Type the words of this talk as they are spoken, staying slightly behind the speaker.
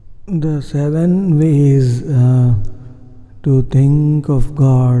The seven ways to think of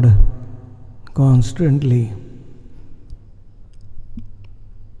God constantly.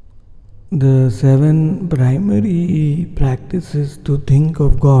 The seven primary practices to think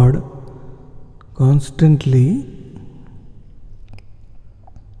of God constantly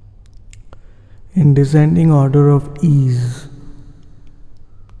in descending order of ease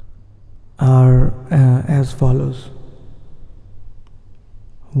are as follows.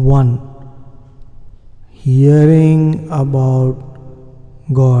 1. Hearing about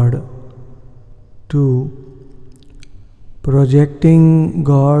God. 2. Projecting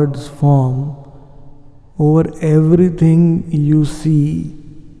God's form over everything you see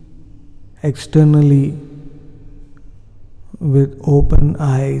externally with open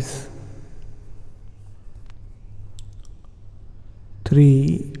eyes.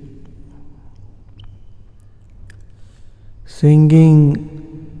 3. Singing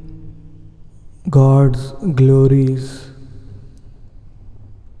God's glories.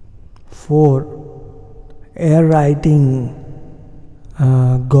 4. Air writing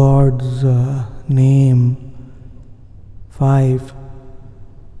God's name. 5.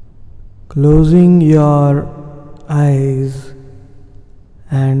 Closing your eyes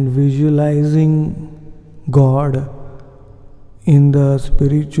and visualizing God in the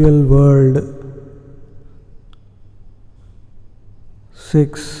spiritual world.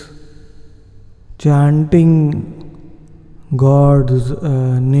 6. Chanting God's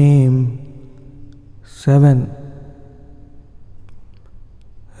name. 7.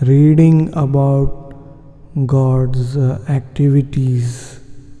 Reading about God's activities.